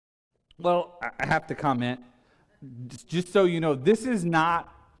Well, I have to comment, just so you know, this is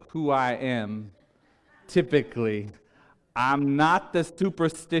not who I am typically. I'm not the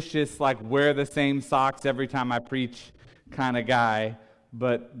superstitious, like, wear the same socks every time I preach kind of guy,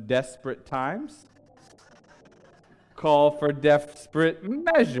 but desperate times call for desperate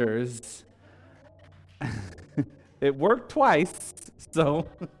measures. It worked twice, so...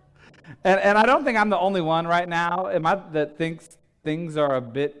 And I don't think I'm the only one right now that thinks things are a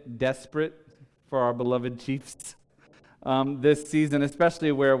bit desperate for our beloved Chiefs this season,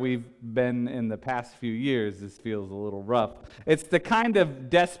 especially where we've been in the past few years. This feels a little rough. It's the kind of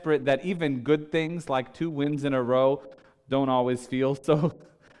desperate that even good things like 2 wins in a row don't always feel so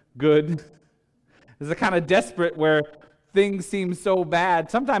good. It's the kind of desperate where things seem so bad.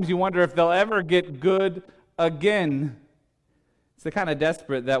 Sometimes you wonder if they'll ever get good again. It's the kind of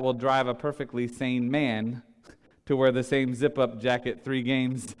desperate that will drive a perfectly sane man to wear the same zip-up jacket 3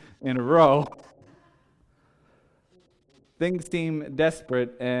 games in a row. Things seem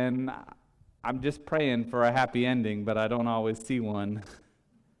desperate, and I'm just praying for a happy ending, but I don't always see one.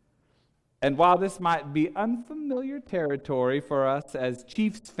 And while this might be unfamiliar territory for us as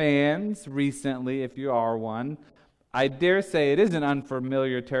Chiefs fans recently, if you are one, I dare say it isn't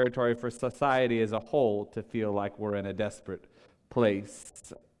unfamiliar territory for society as a whole to feel like we're in a desperate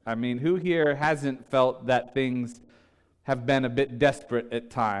place. I mean, who here hasn't felt that things have been a bit desperate at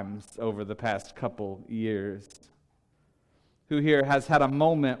times over the past couple years? Who here has had a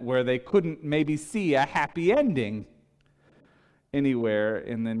moment where they couldn't maybe see a happy ending anywhere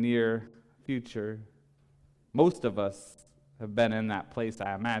in the near future? Most of us have been in that place,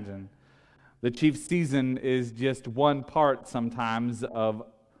 I imagine. The Chiefs season is just one part sometimes of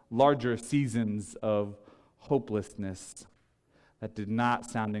larger seasons of hopelessness. That did not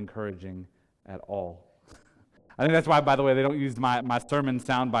sound encouraging at all. I think that's why, by the way, they don't use my sermon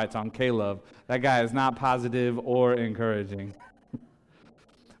sound bites on Caleb. That guy is not positive or encouraging.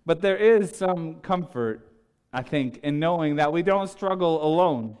 But there is some comfort, I think, in knowing that we don't struggle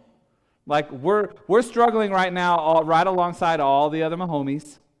alone. Like, we're struggling right now right alongside all the other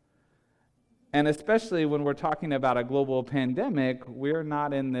Mahomies. And especially when we're talking about a global pandemic, we're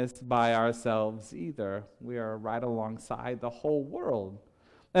not in this by ourselves either. We are right alongside the whole world.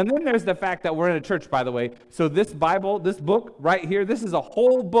 And then there's the fact that we're in a church, by the way. So this Bible, this book right here, this is a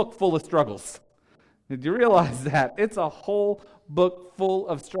whole book full of struggles. Did you realize that? It's a whole book full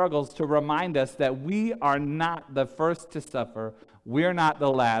of struggles to remind us that we are not the first to suffer. We're not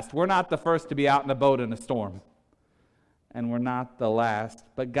the last. We're not the first to be out in a boat in a storm. And we're not the last,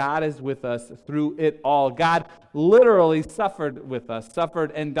 but God is with us through it all. God literally suffered with us,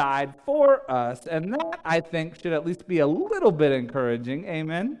 suffered and died for us, and that, I think, should at least be a little bit encouraging.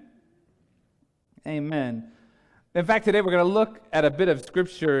 Amen? Amen. In fact, today we're going to look at a bit of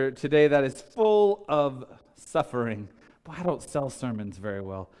Scripture today that is full of suffering. Boy, I don't sell sermons very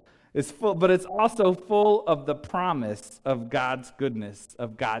well. It's full, but it's also full of the promise of God's goodness,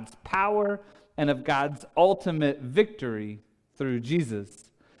 of God's power, and of God's ultimate victory through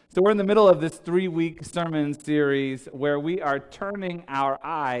Jesus. So we're in the middle of this 3-week sermon series where we are turning our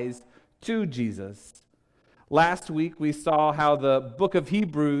eyes to Jesus. Last week we saw how the book of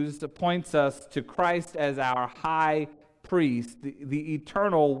Hebrews points us to Christ as our high priest, the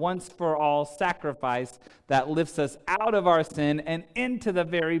eternal once-for-all sacrifice that lifts us out of our sin and into the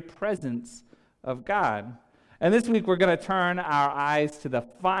very presence of God. And this week we're going to turn our eyes to the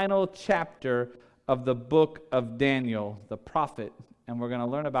final chapter of the book of Daniel, the prophet, and we're going to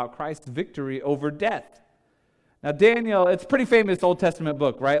learn about Christ's victory over death. Now Daniel, it's a pretty famous Old Testament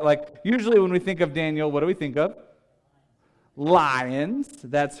book, right? Like usually when we think of Daniel, what do we think of? Lions,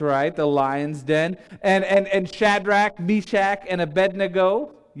 that's right, the lion's den. And Shadrach, Meshach, and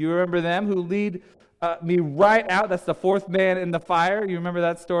Abednego, you remember them, who lead me right out. That's the 4th man in the fire. You remember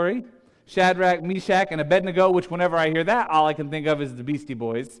that story? Shadrach, Meshach, and Abednego, which whenever I hear that, all I can think of is the Beastie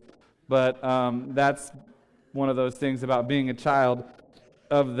Boys. But that's one of those things about being a child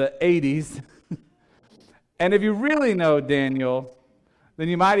of the 80s. And if you really know Daniel, then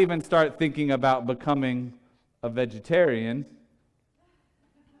you might even start thinking about becoming a vegetarian.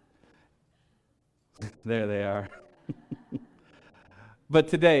 There they are. But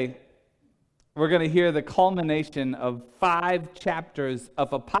today, we're going to hear the culmination of 5 chapters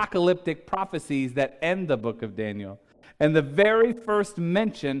of apocalyptic prophecies that end the book of Daniel. And the very first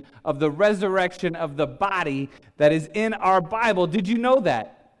mention of the resurrection of the body that is in our Bible. Did you know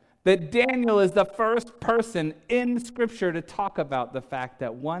that? That Daniel is the first person in Scripture to talk about the fact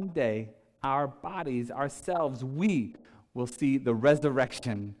that one day our bodies, ourselves, we will see the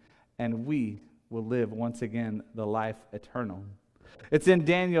resurrection and we will live once again the life eternal. It's in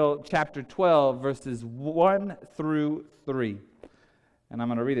Daniel chapter 12, verses 1 through 3. And I'm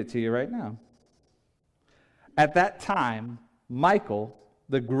going to read it to you right now. At that time, Michael,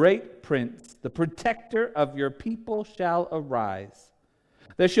 the great prince, the protector of your people, shall arise.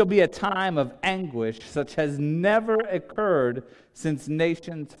 There shall be a time of anguish such as never occurred since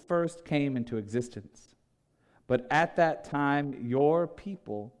nations first came into existence. But at that time, your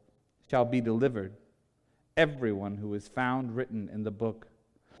people shall be delivered, everyone who is found written in the book.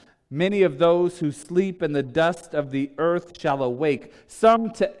 Many of those who sleep in the dust of the earth shall awake,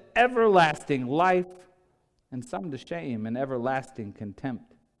 some to everlasting life, and some to shame and everlasting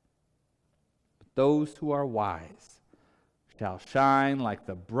contempt. But those who are wise shall shine like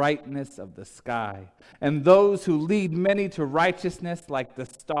the brightness of the sky, and those who lead many to righteousness like the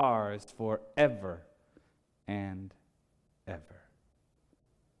stars forever and ever.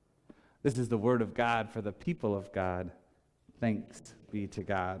 This is the word of God for the people of God. Thanks be to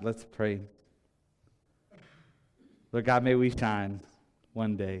God. Let's pray. Lord God, may we shine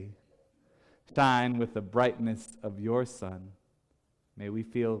one day. Shine with the brightness of your Son. May we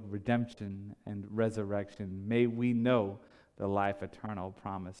feel redemption and resurrection. May we know the life eternal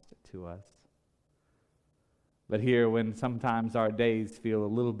promised to us. But here, when sometimes our days feel a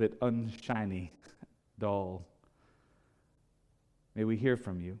little bit unshiny, dull, may we hear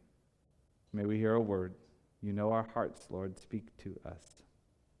from you. May we hear a word. You know our hearts, Lord. Speak to us.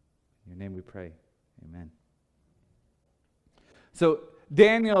 In your name we pray. Amen. So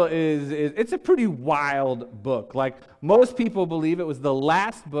Daniel it's a pretty wild book. Like, most people believe it was the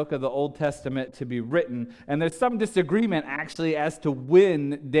last book of the Old Testament to be written, and there's some disagreement actually as to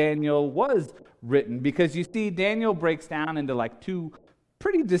when Daniel was written, because you see Daniel breaks down into like two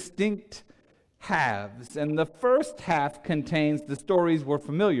pretty distinct halves, and the first half contains the stories we're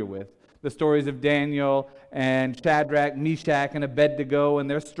familiar with. The stories of Daniel and Shadrach, Meshach, and Abednego and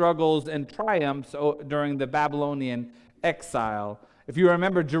their struggles and triumphs during the Babylonian exile. If you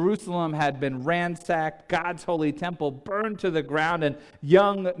remember, Jerusalem had been ransacked, God's holy temple burned to the ground, and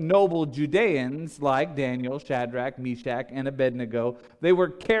young noble Judeans like Daniel, Shadrach, Meshach, and Abednego, they were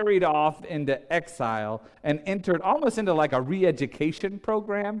carried off into exile and entered almost into like a re-education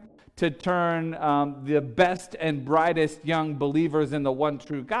program to turn the best and brightest young believers in the one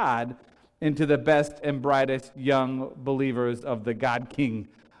true God into the best and brightest young believers of the God King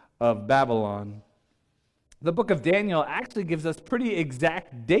of Babylon. The book of Daniel actually gives us pretty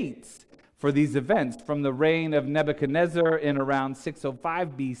exact dates for these events, from the reign of Nebuchadnezzar in around 605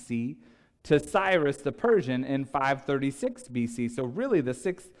 BC to Cyrus the Persian in 536 BC. So really the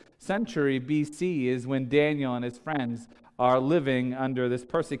 6th century BC is when Daniel and his friends are living under this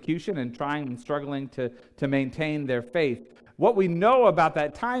persecution and trying and struggling to maintain their faith. What we know about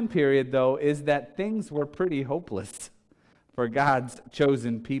that time period, though, is that things were pretty hopeless for God's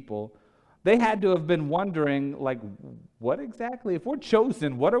chosen people. They had to have been wondering, like, what exactly? If we're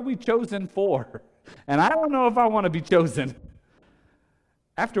chosen, what are we chosen for? And I don't know if I want to be chosen.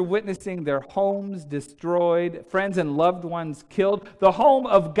 After witnessing their homes destroyed, friends and loved ones killed, the home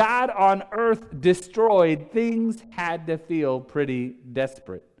of God on earth destroyed, things had to feel pretty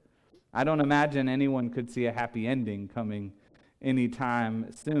desperate. I don't imagine anyone could see a happy ending coming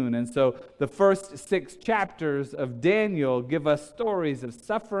anytime soon. And so the first 6 chapters of Daniel give us stories of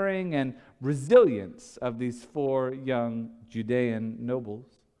suffering and resilience of these 4 young Judean nobles.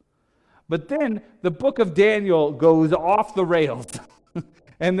 But then the book of Daniel goes off the rails.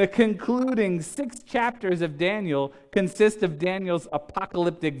 And the concluding 6 chapters of Daniel consist of Daniel's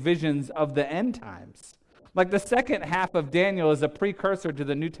apocalyptic visions of the end times. Like, the second half of Daniel is a precursor to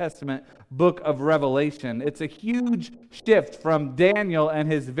the New Testament book of Revelation. It's a huge shift from Daniel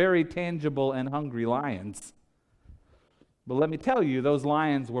and his very tangible and hungry lions. But let me tell you, those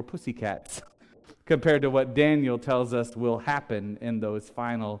lions were pussycats compared to what Daniel tells us will happen in those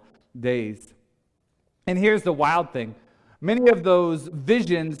final days. And here's the wild thing. Many of those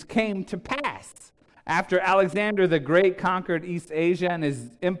visions came to pass. After Alexander the Great conquered East Asia and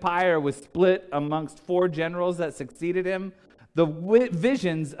his empire was split amongst 4 generals that succeeded him, the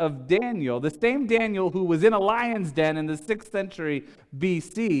visions of Daniel, the same Daniel who was in a lion's den in the 6th century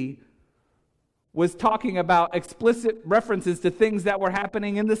BC, was talking about explicit references to things that were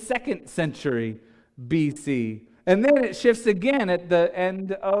happening in the 2nd century BC. And then it shifts again at the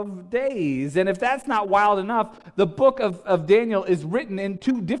end of days. And if that's not wild enough, the book of Daniel is written in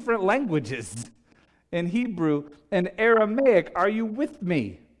 2 different languages, in Hebrew and Aramaic. Are you with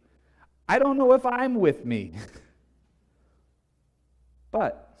me? I don't know if I'm with me.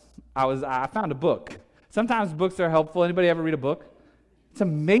 But I found a book. Sometimes books are helpful. Anybody ever read a book? It's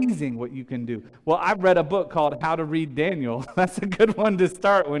amazing what you can do. Well, I've read a book called How to Read Daniel. That's a good one to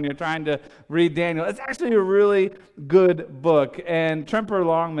start when you're trying to read Daniel. It's actually a really good book. And Tremper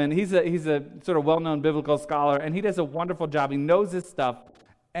Longman, he's a sort of well-known biblical scholar, and he does a wonderful job. He knows his stuff,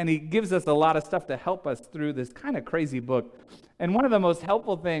 and he gives us a lot of stuff to help us through this kind of crazy book. And one of the most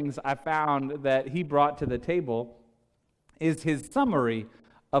helpful things I found that he brought to the table is his summary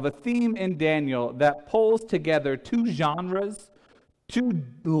of a theme in Daniel that pulls together two genres, two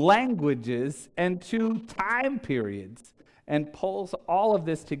languages, and two time periods, and pulls all of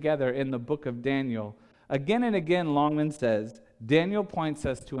this together in the book of Daniel. Again and again, Longman says, Daniel points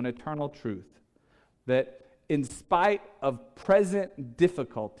us to an eternal truth, that in spite of present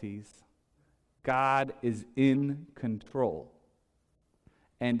difficulties, God is in control,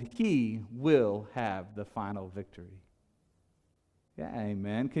 and He will have the final victory. Yeah,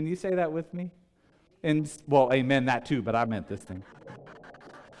 amen. Can you say that with me? Well, amen that too, but I meant this thing.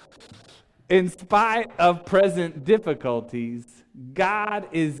 In spite of present difficulties, God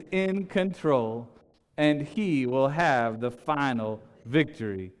is in control, and He will have the final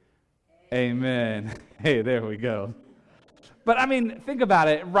victory. Amen. Hey, there we go. But I mean, think about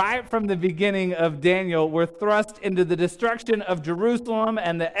it. Right from the beginning of Daniel, we're thrust into the destruction of Jerusalem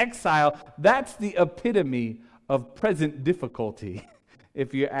and the exile. That's the epitome of present difficulty,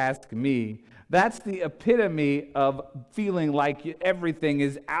 if you ask me. That's the epitome of feeling like everything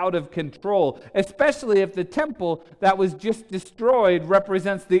is out of control, especially if the temple that was just destroyed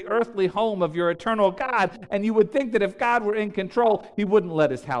represents the earthly home of your eternal God. And you would think that if God were in control, He wouldn't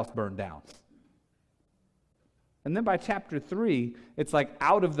let His house burn down. And then by chapter 3, it's like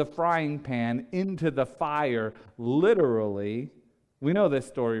out of the frying pan into the fire, literally. We know this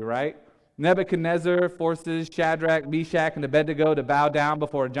story, right? Nebuchadnezzar forces Shadrach, Meshach, and Abednego to bow down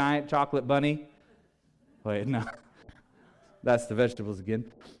before a giant chocolate bunny. Wait, no. That's the vegetables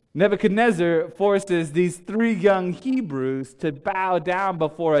again. Nebuchadnezzar forces these 3 young Hebrews to bow down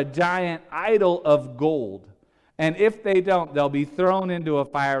before a giant idol of gold. And if they don't, they'll be thrown into a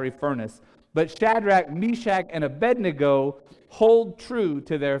fiery furnace. But Shadrach, Meshach, and Abednego hold true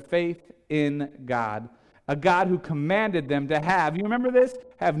to their faith in God. A God who commanded them to have, you remember this?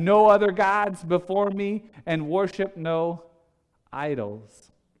 Have no other gods before me and worship no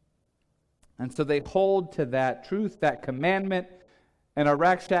idols. And so they hold to that truth, that commandment. And are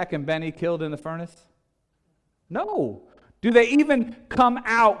Rakshak and Benny killed in the furnace? No. Do they even come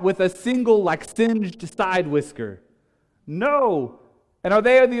out with a single, singed side whisker? No. And are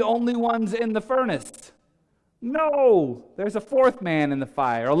they the only ones in the furnace? No, there's a 4th man in the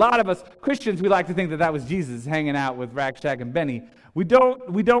fire. A lot of us Christians, we like to think that that was Jesus hanging out with Rakshak and Benny. We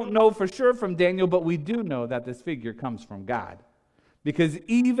don't know for sure from Daniel, but we do know that this figure comes from God. Because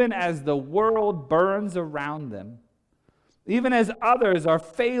even as the world burns around them, even as others are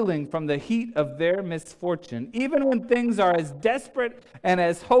failing from the heat of their misfortune, even when things are as desperate and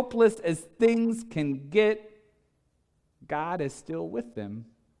as hopeless as things can get, God is still with them.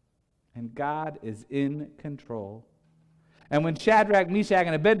 And God is in control. And when Shadrach, Meshach,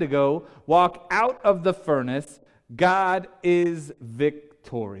 and Abednego walk out of the furnace, God is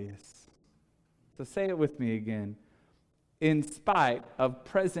victorious. So say it with me again. In spite of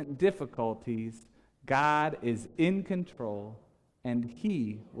present difficulties, God is in control, and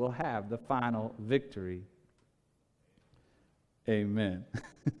He will have the final victory. Amen.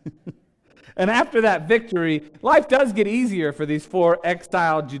 And after that victory, life does get easier for these 4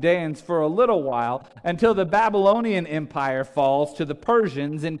 exiled Judeans for a little while, until the Babylonian Empire falls to the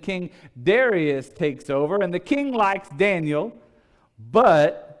Persians and King Darius takes over. And the king likes Daniel,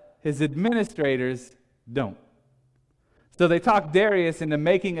 but his administrators don't. So they talk Darius into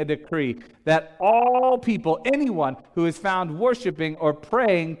making a decree that all people, anyone who is found worshiping or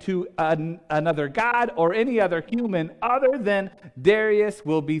praying to another god or any other human other than Darius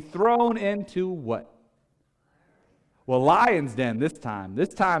will be thrown into what? Well, lion's den this time.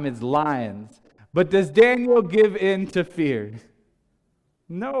 This time it's lions. But does Daniel give in to fear?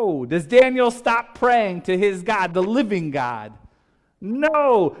 No. Does Daniel stop praying to his God, the living God?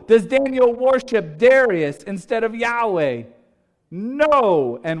 No. Does Daniel worship Darius instead of Yahweh?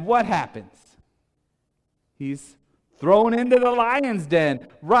 No. And what happens? He's thrown into the lion's den.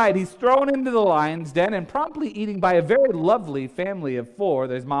 Right, he's thrown into the lion's den and promptly eaten by a very lovely family of 4.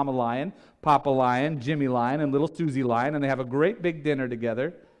 There's Mama Lion, Papa Lion, Jimmy Lion, and little Susie Lion, and they have a great big dinner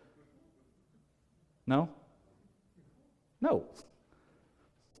together. No? No.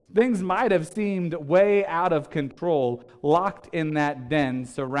 Things might have seemed way out of control, locked in that den,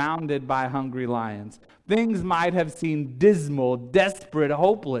 surrounded by hungry lions. Things might have seemed dismal, desperate,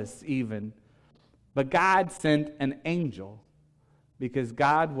 hopeless even. But God sent an angel Because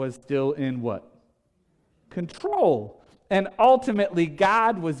God was still in what? Control. And ultimately,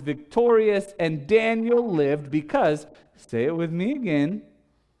 God was victorious, and Daniel lived because, say it with me again,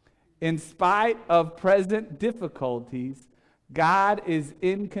 in spite of present difficulties, God is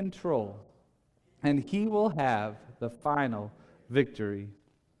in control, and he will have the final victory.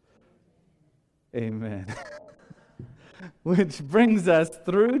 Amen. Which brings us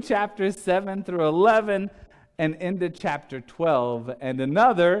through chapters 7 through 11 and into chapter 12, and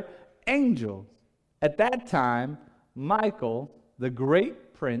another angel. At that time, Michael, the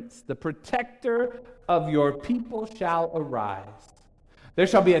great prince, the protector of your people, shall arise. There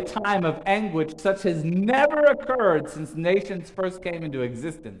shall be a time of anguish such as never occurred since nations first came into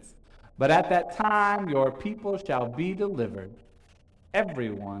existence. But at that time your people shall be delivered,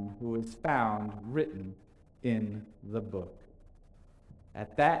 everyone who is found written in the book.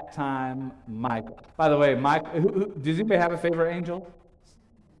 At that time, Michael. By the way, does anybody have a favorite angel?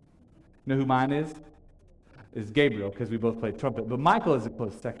 You know who mine is? Is Gabriel, because we both play trumpet. But Michael is a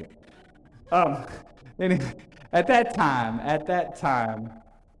close second. Anyway, at that time,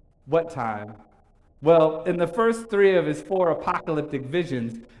 what time? Well, in the first 3 of his 4 apocalyptic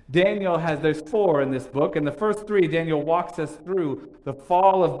visions, there's 4 in this book, and the first 3, Daniel walks us through the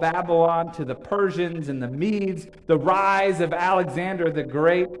fall of Babylon to the Persians and the Medes, the rise of Alexander the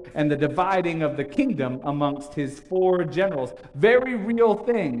Great, and the dividing of the kingdom amongst his 4 generals. Very real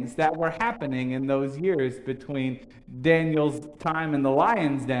things that were happening in those years between Daniel's time in the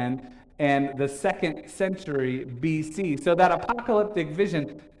lion's den and the 2nd century BC. So that apocalyptic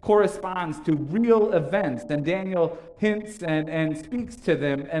vision corresponds to real events, and Daniel hints and speaks to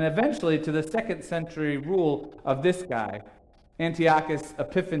them, and eventually to the 2nd century rule of this guy, Antiochus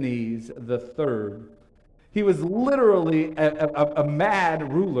Epiphanes III. He was literally a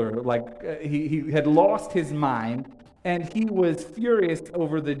mad ruler, he had lost his mind, and he was furious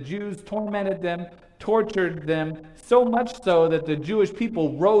over the Jews, tormented them, tortured them, so much so that the Jewish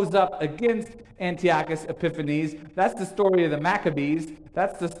people rose up against Antiochus Epiphanes. That's the story of the Maccabees.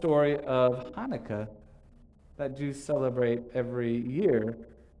 That's the story of Hanukkah that Jews celebrate every year.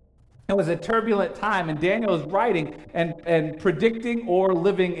 It was a turbulent time, and Daniel is writing and predicting or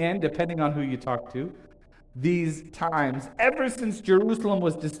living in, depending on who you talk to, these times. Ever since Jerusalem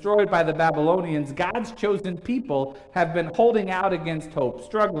was destroyed by the Babylonians, God's chosen people have been holding out against hope,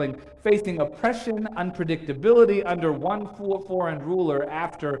 struggling, facing oppression, unpredictability under one foreign ruler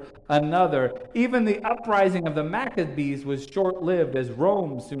after another. Even the uprising of the Maccabees was short-lived as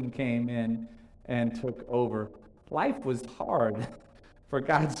Rome soon came in and took over. Life was hard for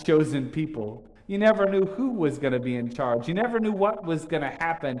God's chosen people. You never knew who was going to be in charge. You never knew what was going to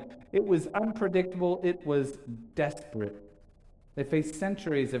happen. It was unpredictable. It was desperate. They faced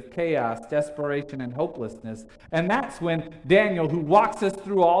centuries of chaos, desperation, and hopelessness. And that's when Daniel, who walks us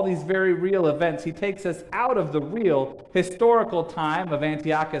through all these very real events, he takes us out of the real historical time of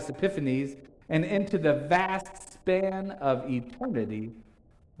Antiochus Epiphanes and into the vast span of eternity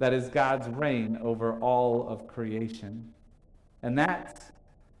that is God's reign over all of creation. And that's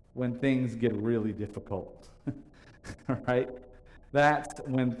when things get really difficult. Right? That's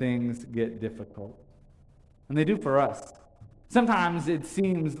when things get difficult. And they do for us. Sometimes it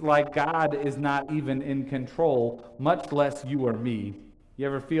seems like God is not even in control, much less you or me. You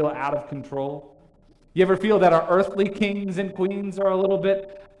ever feel out of control? You ever feel that our earthly kings and queens are a little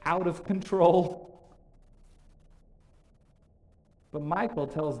bit out of control? But Michael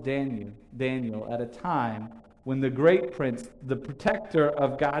tells Daniel at a time when the great prince, the protector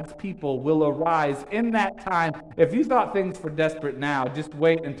of God's people, will arise in that time. If you thought things were desperate now, just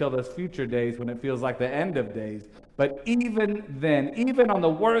wait until those future days when it feels like the end of days. But even then, even on the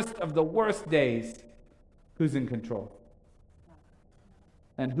worst of the worst days, who's in control?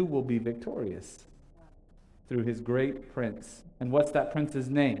 And who will be victorious? Through his great prince. And what's that prince's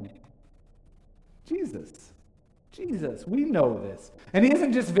name? Jesus. Jesus. We know this. And he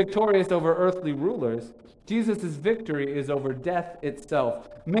isn't just victorious over earthly rulers. Jesus' victory is over death itself.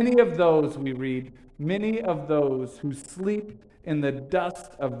 Many of those, we read, many of those who sleep in the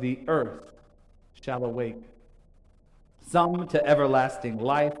dust of the earth shall awake. Some to everlasting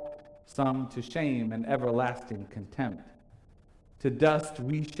life, some to shame and everlasting contempt. To dust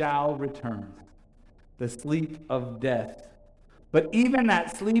we shall return, the sleep of death. But even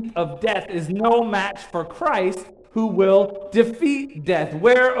that sleep of death is no match for Christ, who will defeat death.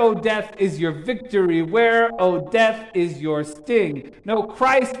 Where, O death, is your victory? Where, O death, is your sting? No,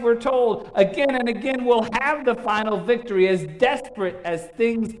 Christ, we're told, again and again will have the final victory. As desperate as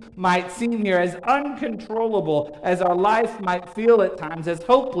things might seem here, as uncontrollable as our life might feel at times, as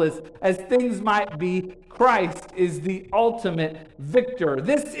hopeless as things might be, Christ is the ultimate victor.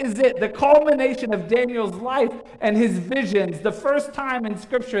 This is it, the culmination of Daniel's life and his visions, the first time in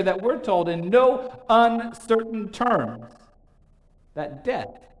Scripture that we're told in no uncertain terms that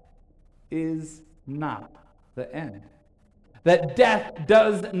death is not the end. That death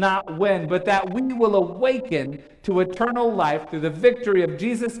does not win, but that we will awaken to eternal life through the victory of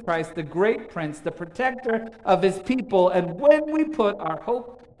Jesus Christ, the great Prince, the protector of his people. And when we put our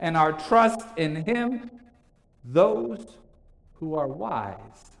hope and our trust in him, those who are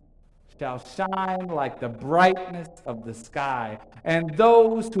wise shall shine like the brightness of the sky, and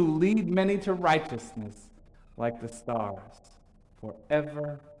those who lead many to righteousness like the stars,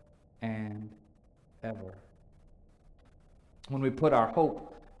 forever and ever. When we put our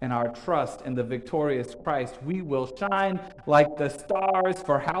hope and our trust in the victorious Christ, we will shine like the stars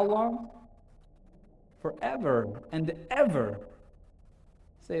for how long? Forever and ever.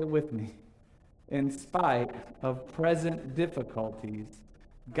 Say it with me. In spite of present difficulties,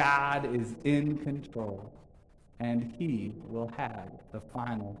 God is in control, and he will have the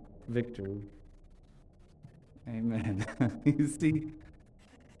final victory. Amen. You see,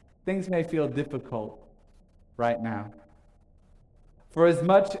 things may feel difficult right now. For as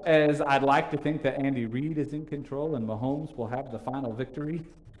much as I'd like to think that Andy Reid is in control and Mahomes will have the final victory,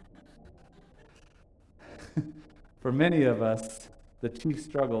 for many of us, the chief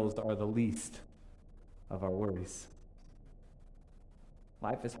struggles are the least of our worries.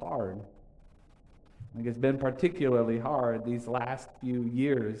 Life is hard. I think it's been particularly hard these last few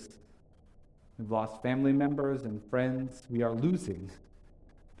years. We've lost family members and friends. We are losing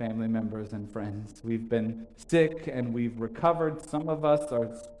family members and friends. We've been sick and we've recovered. Some of us are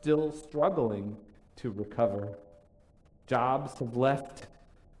still struggling to recover. Jobs have left.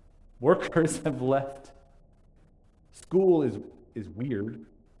 Workers have left. School is weird.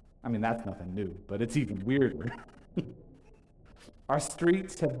 I mean, that's nothing new, but it's even weirder. Our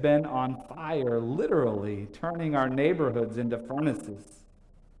streets have been on fire, literally turning our neighborhoods into furnaces.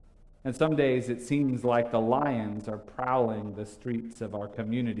 And some days it seems like the lions are prowling the streets of our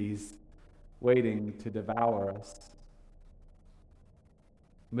communities, waiting to devour us.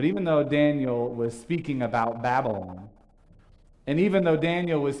 But even though Daniel was speaking about Babylon, and even though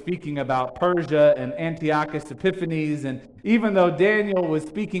Daniel was speaking about Persia and Antiochus Epiphanes, and even though Daniel was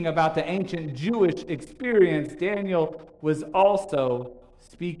speaking about the ancient Jewish experience, Daniel was also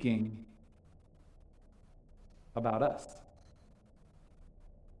speaking about us.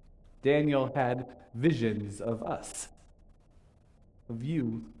 Daniel had visions of us, of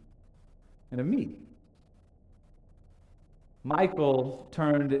you, and of me. Michael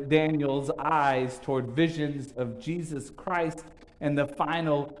turned Daniel's eyes toward visions of Jesus Christ and the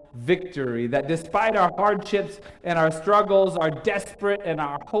final victory, that despite our hardships and our struggles, our desperate and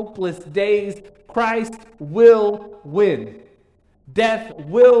our hopeless days, Christ will win. Death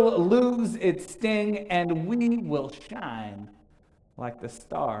will lose its sting, and we will shine like the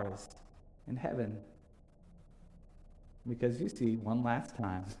stars in heaven. Because you see, one last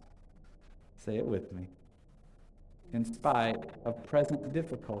time, say it with me. In spite of present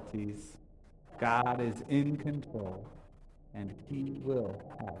difficulties, God is in control, and he will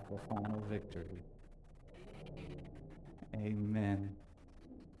have the final victory. Amen.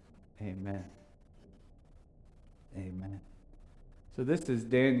 Amen. Amen. So this is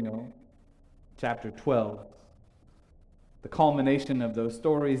Daniel chapter 12. The culmination of those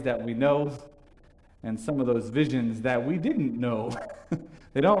stories that we know and some of those visions that we didn't know.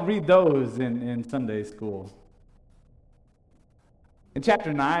 They don't read those in Sunday school. In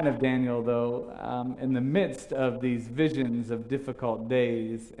chapter 9 of Daniel, though, in the midst of these visions of difficult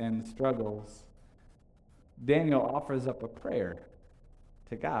days and struggles, Daniel offers up a prayer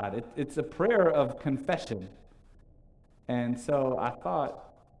to God. It's a prayer of confession. And so I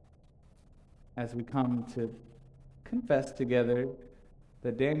thought, as we come to confess together,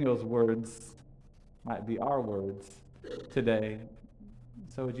 that Daniel's words might be our words today.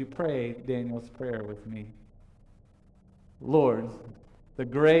 So would you pray Daniel's prayer with me? Lord, the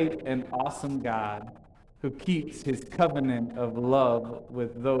great and awesome God who keeps his covenant of love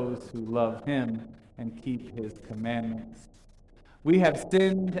with those who love him and keep his commandments. We have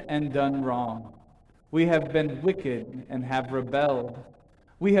sinned and done wrong. We have been wicked and have rebelled.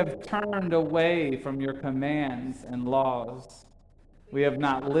 We have turned away from your commands and laws. We have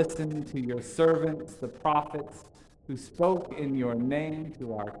not listened to your servants, the prophets, who spoke in your name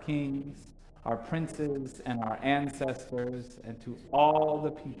to our kings, our princes, and our ancestors, and to all the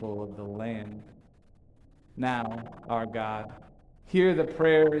people of the land. Now, our God, hear the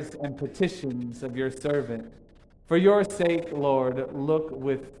prayers and petitions of your servant, For your sake, Lord, look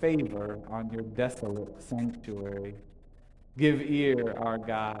with favor on your desolate sanctuary. Give ear, our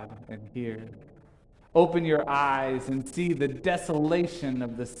God, and hear. Open your eyes and see the desolation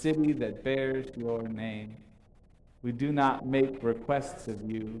of the city that bears your name. We do not make requests of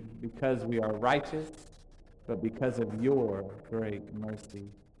you because we are righteous, but because of your great mercy.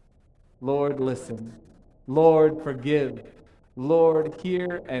 Lord, listen. Lord, forgive. Lord,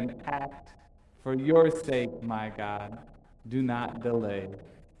 hear and act. For your sake, my God, do not delay,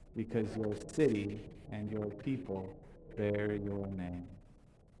 because your city and your people bear your name.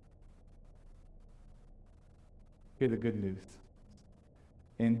 Hear the good news.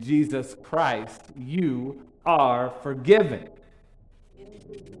 In Jesus Christ, you are forgiven.